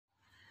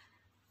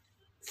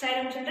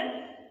सायरम children,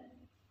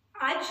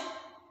 आज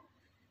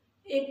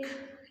एक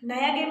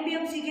नया गेम भी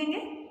हम सीखेंगे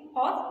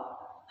और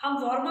हम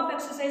वार्म अप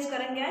एक्सरसाइज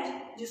करेंगे आज,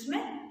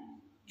 जिसमें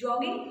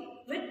जॉगिंग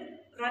विद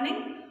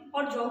रनिंग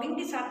और जॉगिंग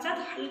के साथ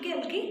साथ हल्की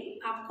हल्की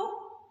आपको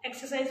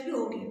एक्सरसाइज भी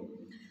होगी।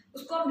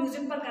 उसको हम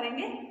म्यूजिक पर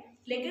करेंगे,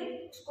 लेकिन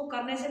उसको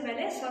करने से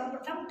पहले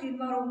सर्वप्रथम 3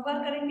 बार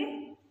ओमकार करेंगे,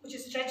 कुछ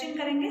स्ट्रेचिंग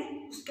करेंगे,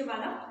 उसके बाद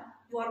हम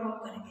वार्म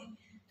अप करेंगे।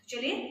 तो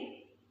चलिए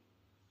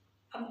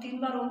हम 3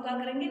 बार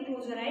ओमकार करेंगे।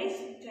 Close your eyes,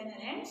 join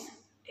your hands,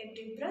 take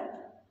deep breath.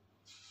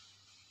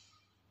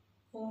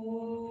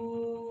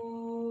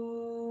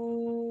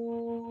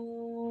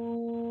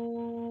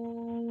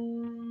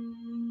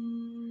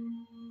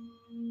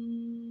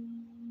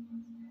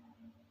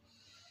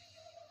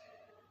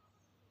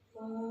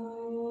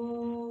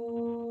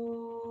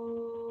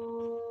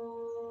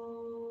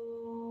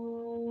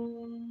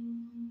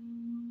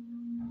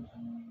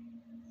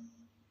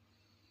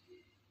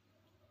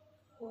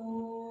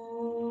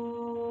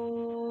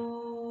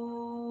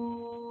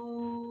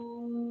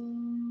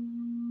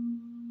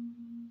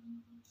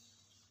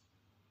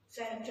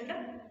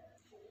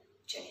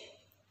 चलिए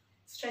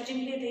स्ट्रेचिंग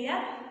के लिए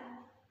तैयार।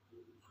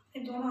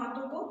 अपने दोनों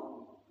हाथों को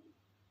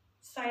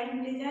साइड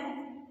में ले जाएं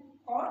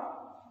और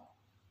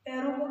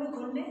पैरों को भी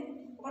खोल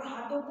लें और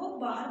हाथों को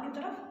बाहर की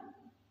तरफ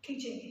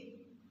खींचेंगे।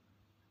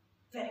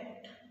 Very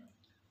good.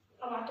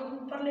 अब हाथों को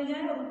ऊपर ले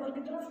जाएं और ऊपर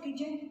की तरफ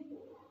खींचें।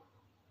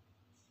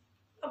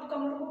 अब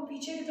कमर को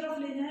पीछे की तरफ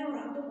ले जाएं और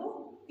हाथों को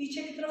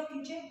पीछे की तरफ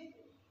खींचें।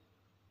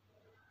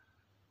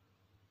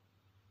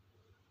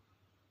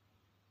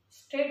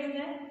 स्ट्रेट हो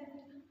जाए,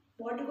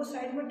 बॉडी को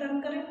साइड में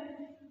टर्न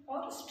करें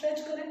और स्ट्रेच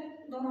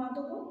करें दोनों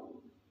हाथों को।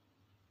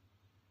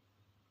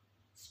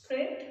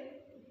 Straight,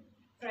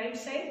 right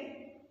side,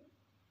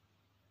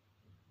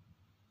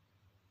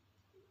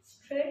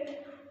 straight,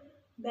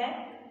 back,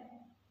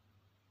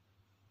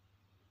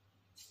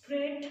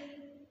 straight,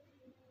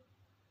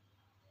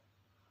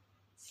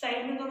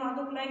 side में दोनों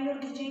हाथों को लाएंगे और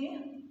खींचेंगे।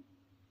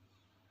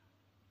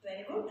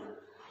 Very good,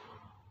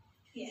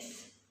 yes.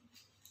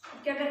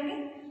 अब क्या करेंगे,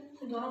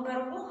 तो दोनों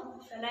पैरों को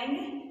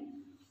फैलाएंगे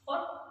और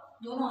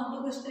दोनों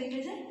हाथों को इस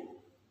तरीके से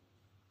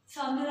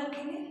सामने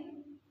रखेंगे,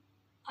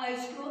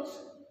 आईज क्लोज।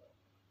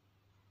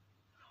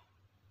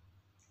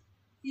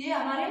 ये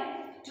हमारे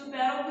जो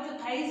पैरों की जो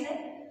थाइज है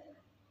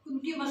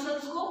उनकी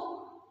मसल्स को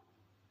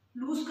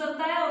लूज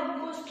करता है और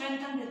उनको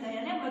स्ट्रेंथन देता है,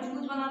 यानी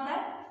मजबूत बनाता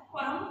है।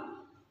 और हम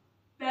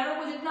पैरों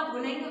को जितना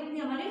खोलेंगे उतनी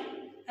हमारी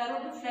पैरों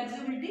की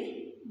फ्लेक्सिबिलिटी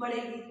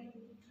बढ़ेगी।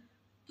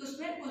 तो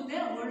उसमें कुछ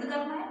देर होल्ड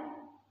करना है,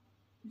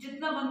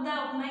 जितना बनता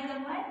है उतना ही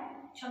करना है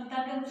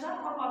क्षमता के अनुसार,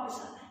 और वापस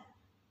आना है।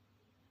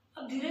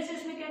 अब धीरे से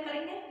इसमें क्या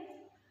करेंगे,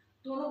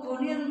 दोनों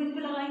कोहनियां जमीन पे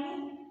लगाएंगे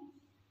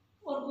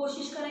और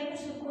कोशिश करेंगे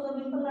सिर को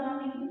जमीन पर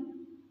लगाने की।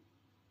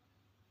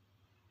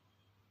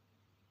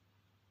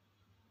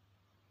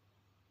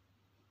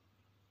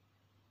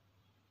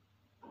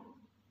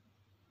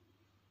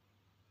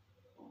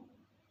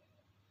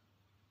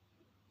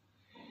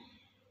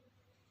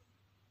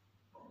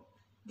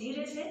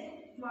 धीरे से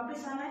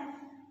वापस आना है,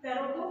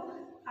 पैरों को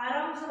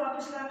आराम से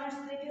वापस लाना है इस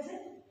तरीके से,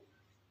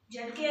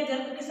 झटके या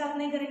जल्द के साथ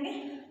नहीं करेंगे,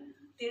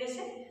 धीरे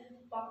से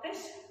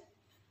वापस।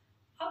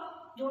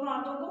 अब दोनों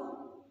हाथों को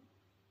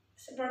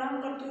से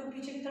प्रणाम करते हुए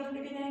पीछे की तरफ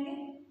लेके जाएंगे,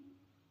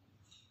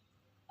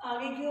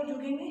 आगे की ओर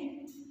झुकेंगे,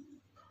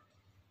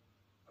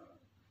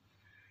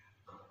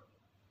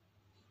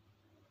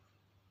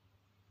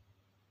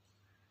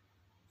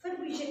 फिर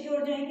पीछे की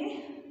ओर जाएंगे,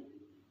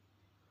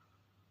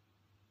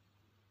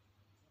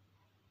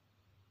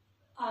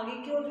 आगे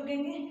की ओर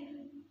झुकेंगे,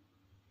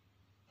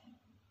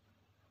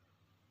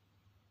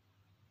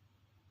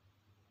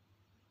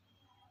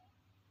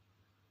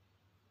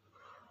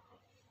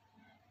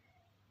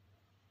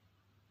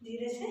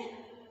 धीरे से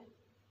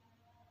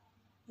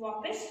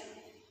वापस।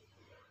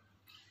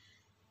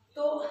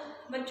 तो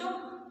बच्चों,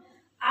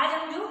 आज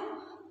हम जो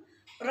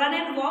रन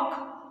एंड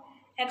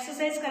वॉक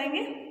एक्सरसाइज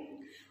करेंगे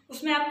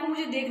उसमें आपको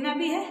मुझे देखना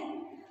भी है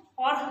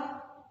और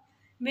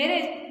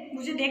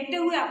मुझे देखते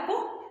हुए आपको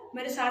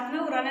मेरे साथ में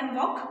वो रन एंड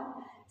वॉक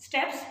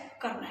स्टेप्स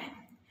करना है।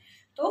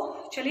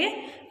 तो चलिए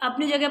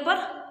अपनी जगह पर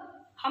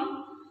हम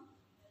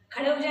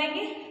खड़े हो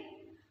जाएंगे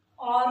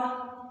और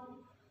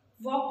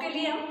वॉक के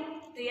लिए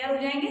हम तैयार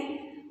हो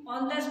जाएंगे।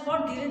 ऑन द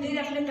स्पॉट धीरे धीरे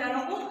अपने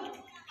पैरों को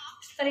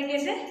इस तरीके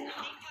से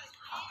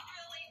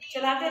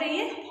चलाते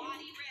रहिए।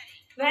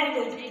 Very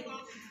good,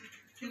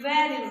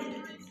 very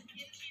good,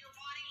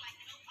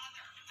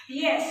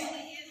 yes.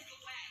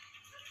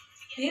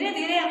 धीरे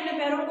धीरे अपने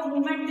पैरों को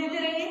मूवमेंट देते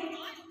रहिए।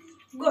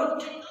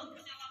 Good,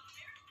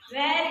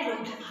 very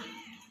good,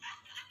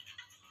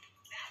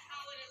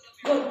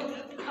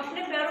 good.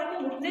 अपने पैरों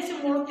को घुटने से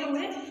मोड़ते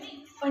हुए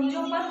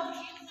पंजों पर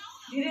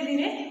धीरे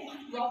धीरे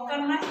वॉक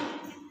करना है।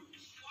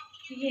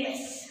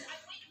 Yes,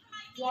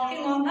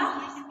 walking on the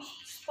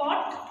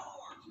spot.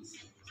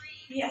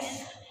 Yes,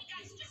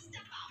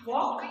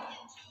 walk.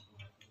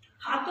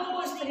 हाथों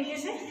को इस तरीके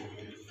से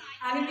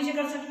आगे पीछे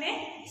कर सकते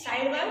हैं,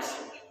 side words.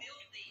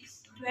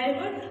 Very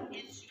good,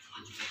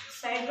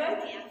 side word,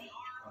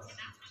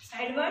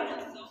 side word,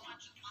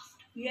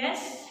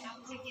 yes,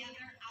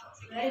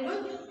 very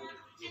good,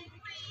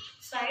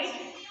 side,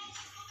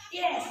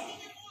 yes,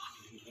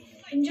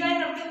 enjoy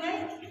करते हुए,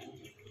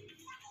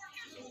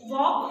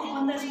 walk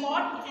on the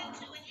spot,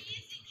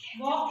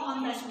 walk on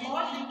the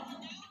spot,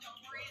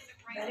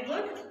 very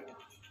good.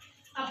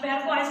 अब पैर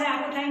को ऐसे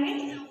आगे उठाएंगे,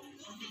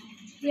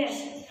 यस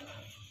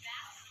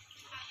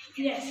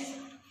यस,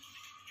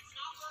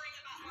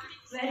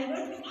 वेरी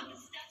गुड।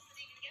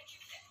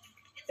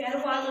 पैरों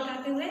को आगे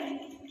उठाते हुए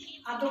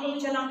हाथों को भी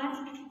चलाना है,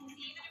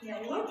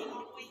 very good,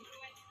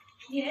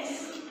 yes,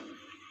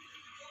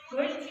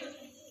 good,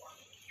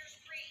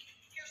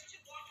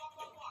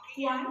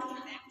 1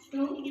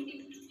 2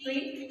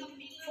 3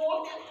 4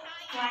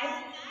 5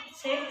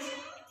 6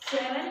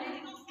 7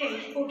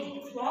 8, okay,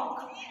 walk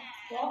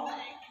walk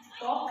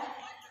walk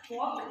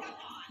walk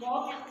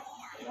walk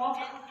walk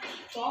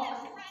walk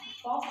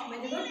walk,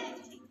 very good,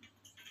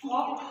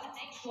 walk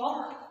walk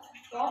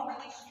walk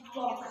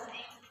walk,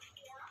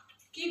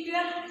 keep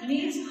your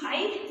knees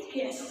high,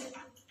 yes,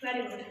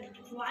 very good,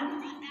 1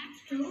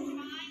 2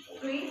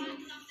 3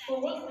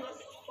 4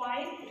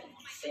 5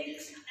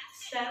 6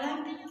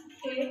 7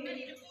 8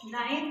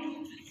 9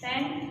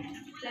 10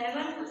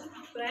 11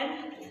 12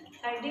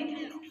 13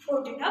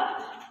 14, अब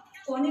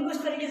कोने को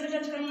इस तरीके से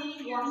टच करना,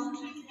 1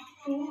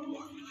 2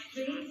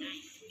 3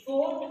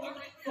 4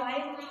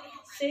 5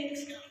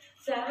 6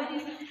 7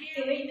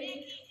 8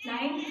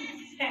 9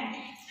 10,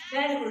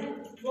 very good,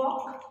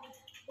 walk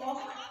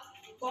walk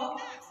walk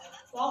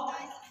walk,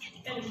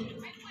 very good,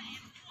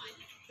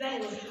 very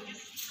good,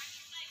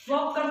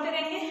 walk करते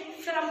रहेंगे,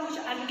 फिर हम कुछ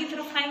आगे की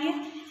तरफ आएंगे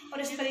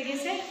और इस तरीके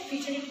से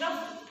पीछे की तरफ,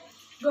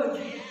 गुड,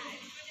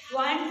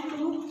 1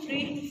 2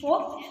 3 4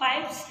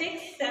 5 6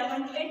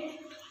 7 8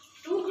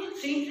 2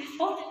 3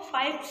 4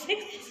 5 6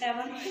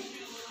 7 8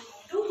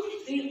 2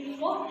 3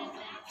 4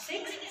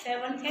 6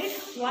 7 8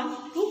 1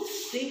 2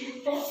 3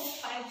 4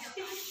 5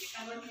 6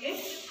 7 8,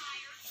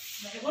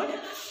 वेरी गुड,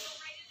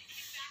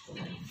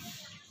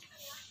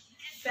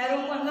 पैरों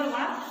को अंदर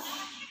बाहर,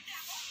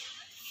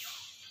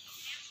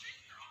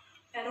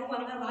 पैरों को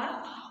अंदर बाहर,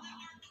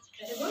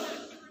 वेरी गुड,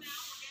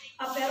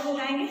 अब पैरों को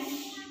उठाएंगे,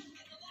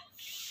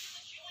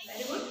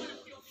 very good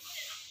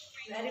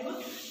very good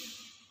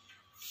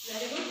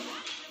very good,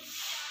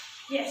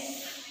 yes,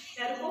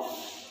 पैरों को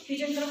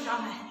पीछे की तरफ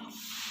उठाना है,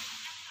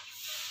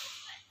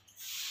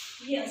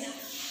 यस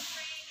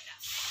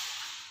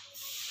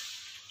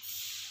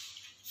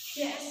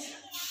यस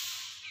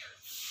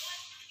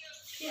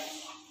यस,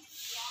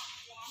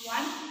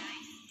 1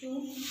 2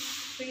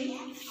 3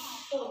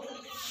 4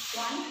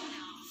 1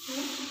 2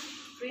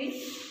 3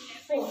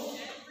 4,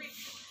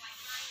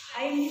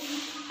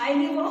 आई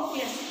नी वॉक,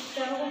 यस,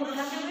 पैरों को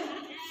उठाते हुए,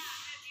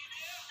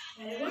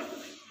 very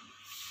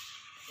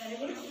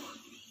good,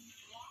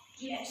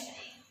 yes,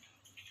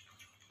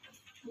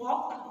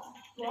 walk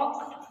walk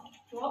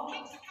walk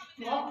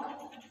walk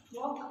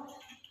walk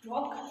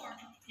walk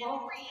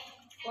walk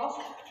walk,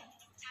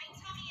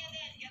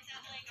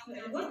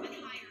 very good,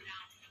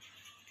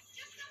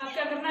 अब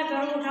क्या करना है,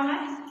 पैरों को उठाना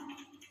है,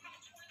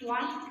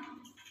 1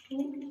 2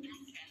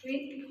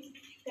 3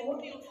 4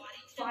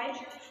 5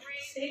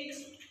 6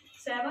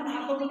 7,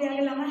 हाथों को भी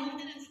आगे लाना है,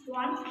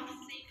 1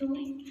 2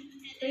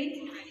 3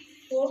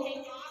 4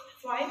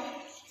 5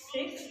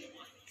 6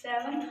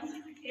 7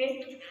 8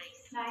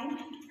 9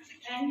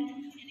 10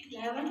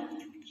 11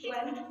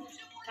 12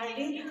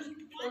 13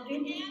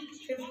 14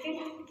 15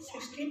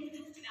 16,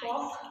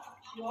 walk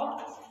walk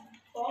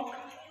walk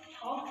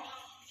walk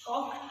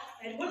walk,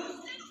 very good,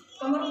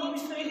 कमर को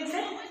इस तरीके से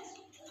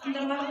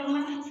अंदर बाहर करना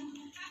है,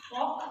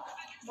 walk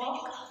walk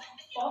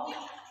walk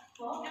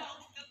walk,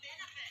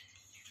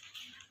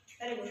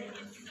 very good,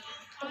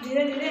 अब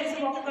धीरे धीरे ऐसे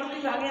वॉक करते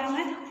हुए आगे आना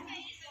है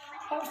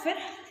और फिर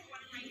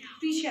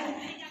पीछे आना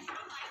है,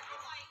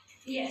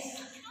 यस,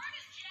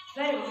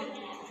 वेरी गुड,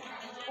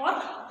 और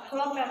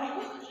थोड़ा पैरों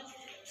को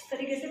इस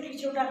तरीके से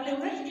पीछे उठाते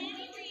हुए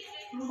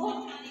उनको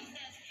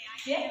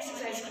ये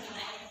एक्सरसाइज करना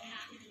है,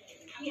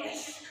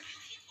 yes,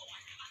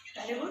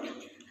 very good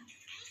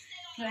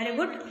very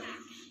good,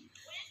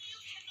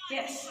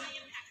 yes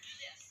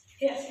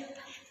yes,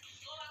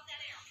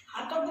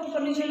 हाथों को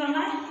ऊपर नीचे लाना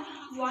है,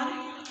 1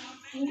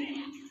 2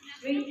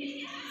 3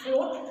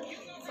 4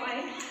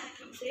 5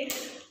 6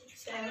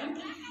 7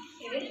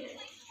 8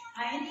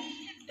 9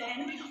 10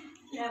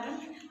 11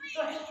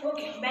 12,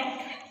 okay, back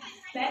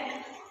back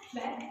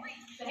back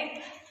back,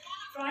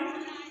 front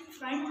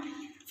front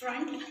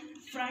front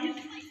front,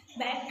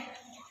 back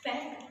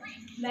back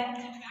back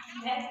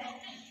back,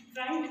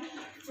 front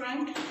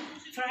front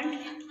front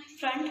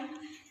front,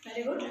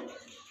 very good,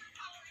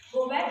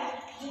 go back,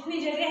 जितनी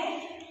जगह है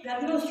घर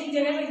में उसी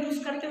जगह में यूज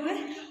करते हुए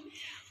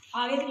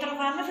आगे की तरफ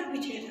आना, फिर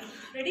पीछे की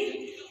तरफ, ready,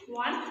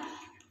 1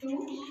 2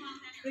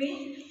 3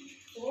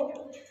 4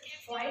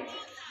 5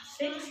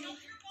 6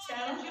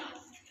 7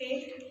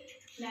 8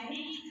 9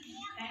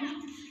 10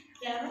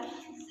 11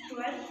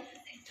 12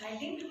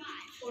 13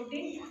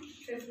 14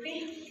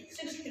 15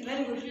 16,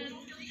 very good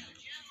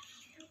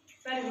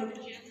very good,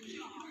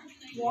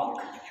 walk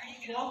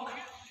walk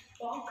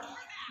walk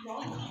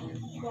walk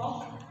walk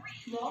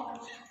walk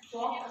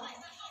walk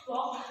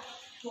walk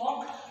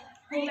walk,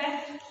 go back,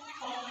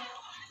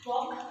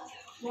 walk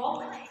walk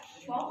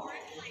walk.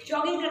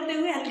 Jogging करते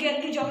हुए, हल्की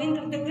हल्की जॉगिंग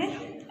करते हुए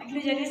अपनी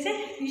जगह से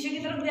पीछे की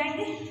तरफ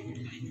जाएंगे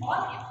और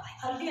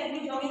हल्की हल्की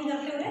जॉगिंग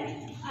करते हुए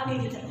आगे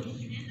की तरफ।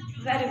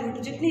 वेरी गुड,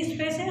 जितनी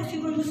स्पेस है उसी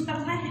को यूज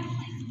करना है।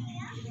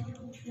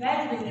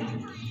 Very good,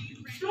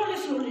 slowly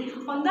slowly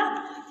on the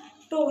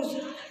toes.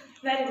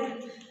 Very good,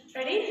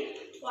 ready,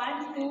 1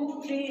 2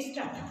 3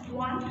 start.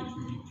 1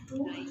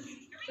 2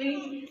 3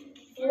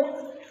 4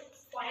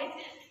 5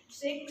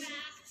 6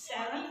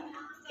 7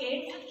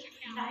 8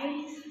 9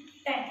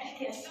 10।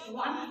 Yes,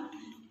 1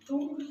 2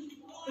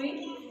 3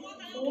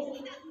 4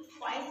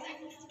 5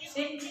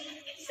 6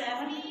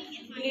 7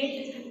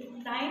 8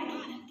 9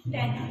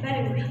 10।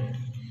 Very good,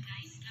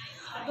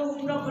 हाथों को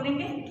पूरा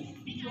खोलेंगे।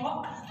 Walk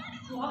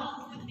walk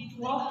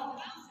walk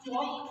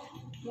walk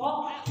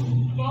walk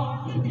walk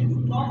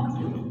walk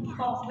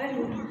walk. Very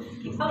good,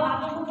 अब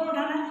हाथों को ऊपर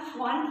उठाना है।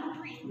 1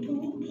 2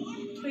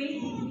 3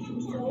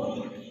 4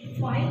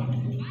 5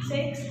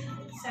 6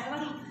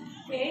 7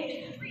 8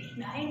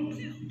 9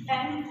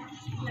 10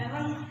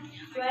 11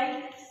 12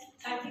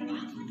 13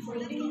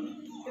 14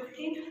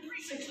 15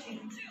 16।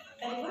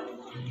 Very good,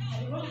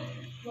 very good.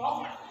 Walk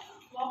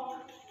walk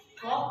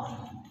walk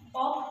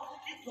walk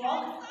walk.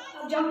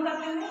 अब जंप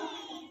करते हुए,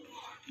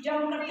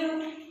 जंप करते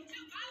हुए।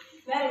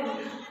 वेरी गुड,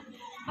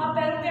 अब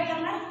पैरों क्या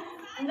करना है,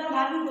 अंदर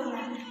बाहर भी बोलना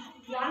है।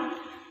 1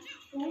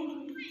 2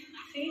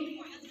 3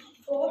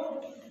 4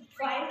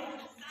 5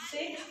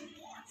 6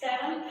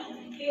 7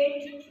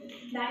 8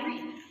 9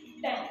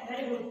 10।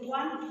 Very good,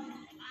 1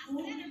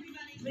 2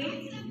 3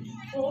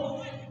 4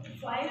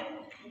 5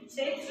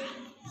 6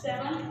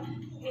 7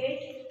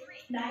 8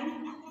 9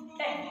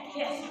 10।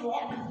 Yes,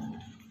 walk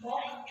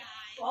walk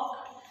walk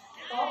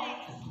walk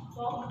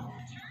walk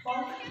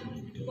walk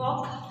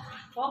walk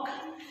walk।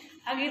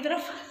 आगे की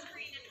तरफ।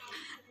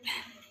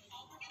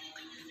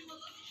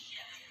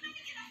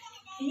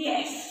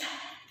 यस,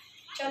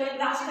 चलो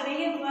लास्ट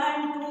करेंगे।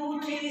 1 2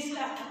 3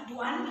 start.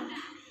 1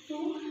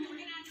 2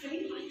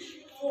 3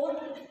 4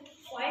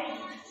 5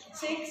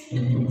 6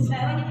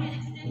 7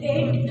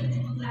 8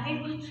 9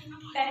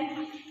 10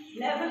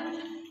 11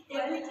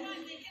 12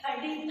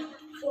 13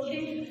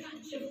 14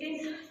 15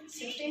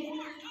 16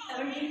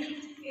 17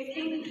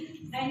 18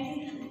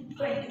 19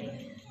 20।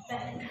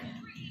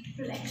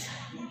 Relax,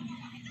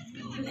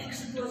 relax,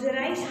 close your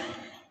eyes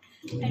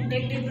and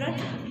take deep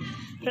breath.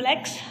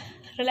 Relax,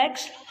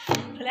 relax,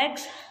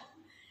 relax,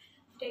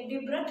 take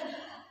deep breath.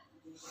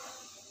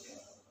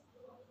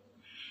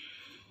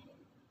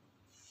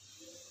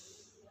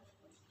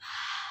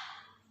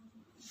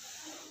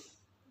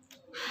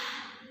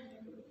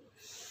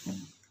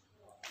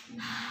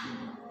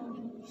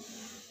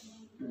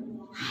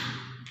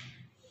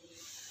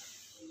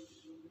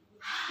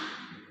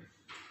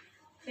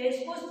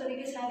 Face को इस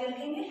तरीके से आगे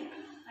रखेंगे,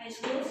 आइज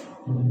क्लोज,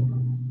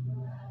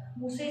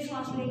 मुंह से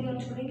सांस लेंगे और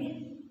छोड़ेंगे।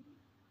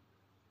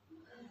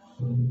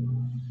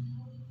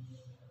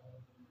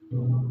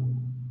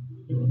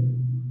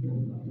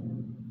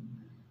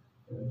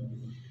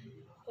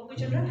 ओके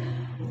चिल्ड्रन,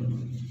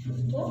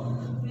 तो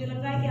मुझे लग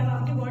रहा है कि अब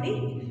आपकी बॉडी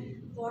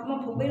वार्म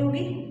अप हो गई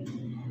होगी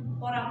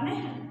और आपने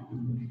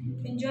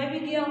एंजॉय भी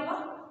किया होगा।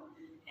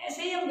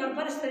 ऐसे ही हम घर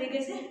पर इस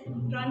तरीके से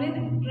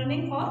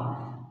रनिंग और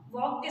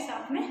वॉक के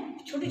साथ में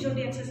छोटी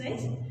छोटी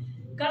एक्सरसाइज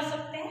कर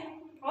सकते हैं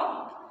और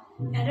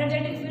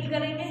एनर्जेटिक फील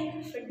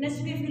करेंगे, फिटनेस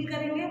भी फील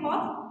करेंगे और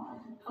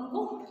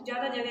हमको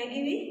ज़्यादा जगह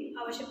की भी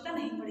आवश्यकता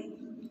नहीं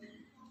पड़ेगी।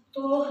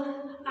 तो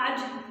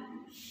आज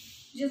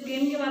जिस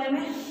गेम के बारे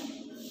में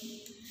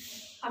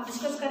आप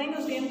डिस्कस करेंगे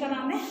उस गेम का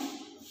नाम है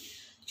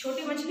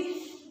छोटी मछली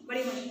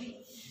बड़ी मछली।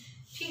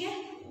 ठीक है,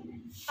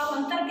 अब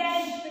अंतर क्या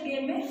है इस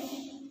गेम में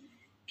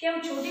कि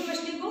हम छोटी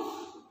मछली को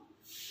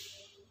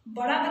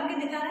बड़ा करके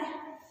दिखा रहे हैं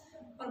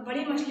और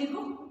बड़ी मछली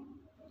को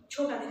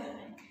छोटा दिखा रहे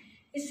हैं।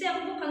 इससे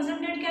हमको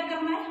कंसंट्रेट क्या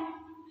करना है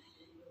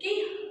कि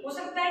हो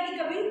सकता है कि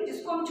कभी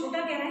जिसको हम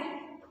छोटा कह रहे हैं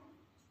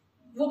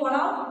वो बड़ा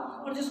हो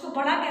और जिसको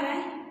बड़ा कह रहे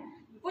हैं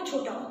वो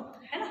छोटा हो,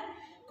 है ना।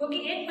 क्योंकि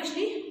एक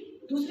मछली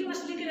दूसरी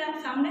मछली के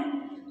सामने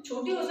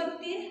छोटी हो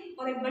सकती है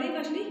और एक बड़ी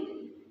मछली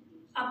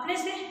अपने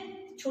से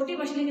छोटी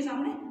मछली के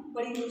सामने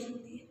बड़ी हो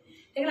सकती है।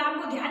 लेकिन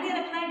आपको ध्यान ये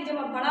रखना है कि जब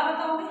आप बड़ा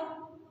बताओगे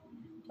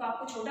तो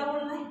आपको छोटा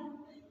बोलना है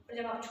और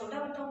जब आप छोटा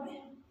बताओगे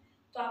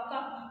तो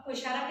आपका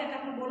इशारा क्या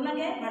करना, बोलना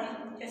क्या है,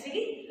 बड़ा। जैसे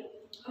कि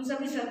हम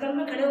सभी सर्कल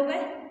में खड़े हो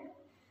गए,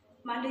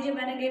 मान लीजिए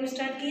मैंने गेम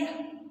स्टार्ट किया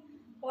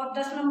और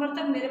 10 नंबर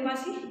तक मेरे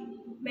पास ही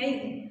मैं ही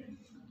हूँ,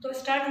 तो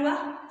स्टार्ट हुआ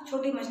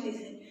छोटी मछली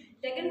से,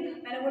 लेकिन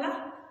मैंने बोला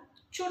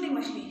छोटी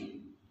मछली,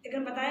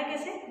 लेकिन बताया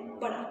कैसे,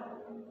 बड़ा।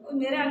 और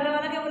मेरा अगला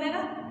वाला क्या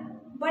बोलेगा,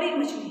 बड़ी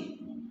मछली,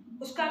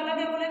 उसका अगला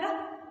क्या बोलेगा,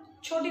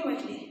 छोटी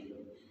मछली,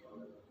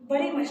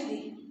 बड़ी मछली,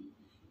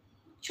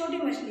 छोटी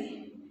मछली,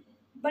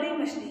 बड़ी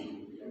मछली,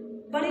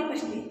 बड़ी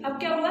मछली। अब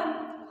क्या हुआ,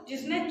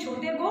 जिसने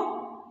छोटे को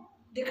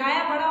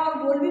दिखाया बड़ा और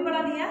बोल भी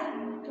बड़ा दिया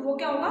तो वो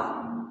क्या होगा,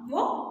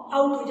 वो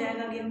आउट हो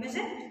जाएगा गेम में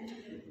से।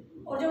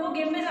 और जब वो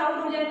गेम में से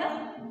आउट हो जाएगा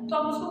तो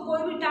आप उसको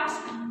कोई भी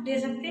टास्क दे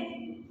सकते हैं,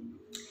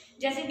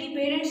 जैसे कि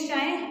पेरेंट्स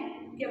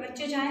चाहें या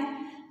बच्चे चाहें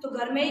तो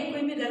घर में ही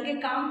कोई भी घर के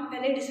काम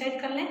पहले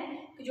डिसाइड कर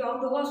लें कि जो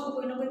आउट होगा उसको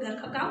कोई ना कोई घर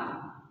का काम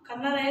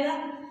करना रहेगा,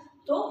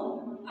 तो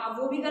आप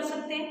वो भी कर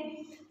सकते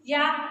हैं।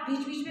 या बीच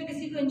बीच में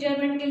किसी को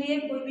एंजॉयमेंट के लिए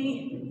कोई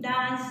भी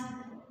डांस,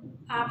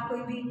 आप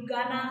कोई भी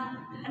गाना,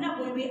 है ना,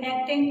 कोई भी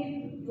एक्टिंग,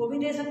 वो भी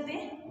दे सकते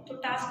हैं। तो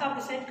टास्क आप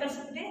डिसाइड कर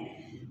सकते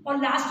हैं और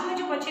लास्ट में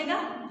जो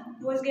बचेगा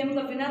वो इस गेम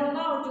का विनर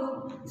होगा और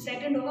जो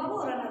सेकंड होगा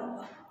वो रनर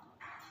होगा।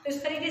 तो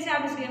इस तरीके से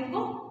आप इस गेम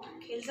को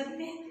खेल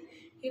सकते हैं।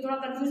 ये थोड़ा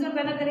कंफ्यूजन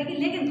पैदा करेगी,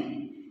 लेकिन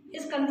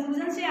इस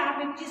कंफ्यूजन से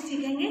आप एक चीज़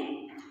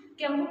सीखेंगे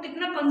कि हमको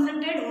कितना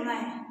कंसंट्रेट होना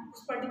है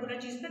उस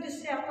पर्टिकुलर चीज़ पर,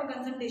 जिससे आपका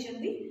कंसंट्रेशन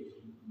भी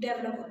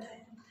डेवलप होता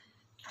है।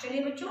 तो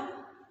चलिए बच्चों,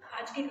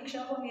 आज की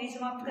कक्षा को हम यही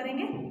समाप्त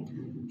करेंगे।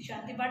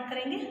 शांति पाठ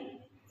करेंगे।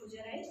 Close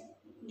your eyes,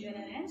 join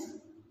your hands,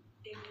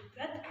 take deep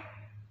breath.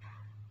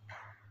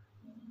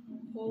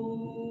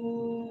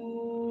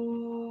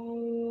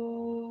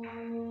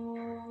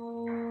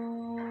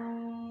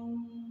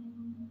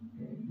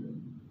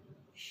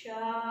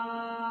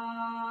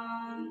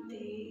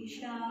 Shanti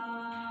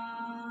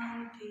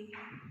Shanti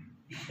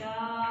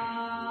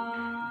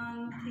Shanti.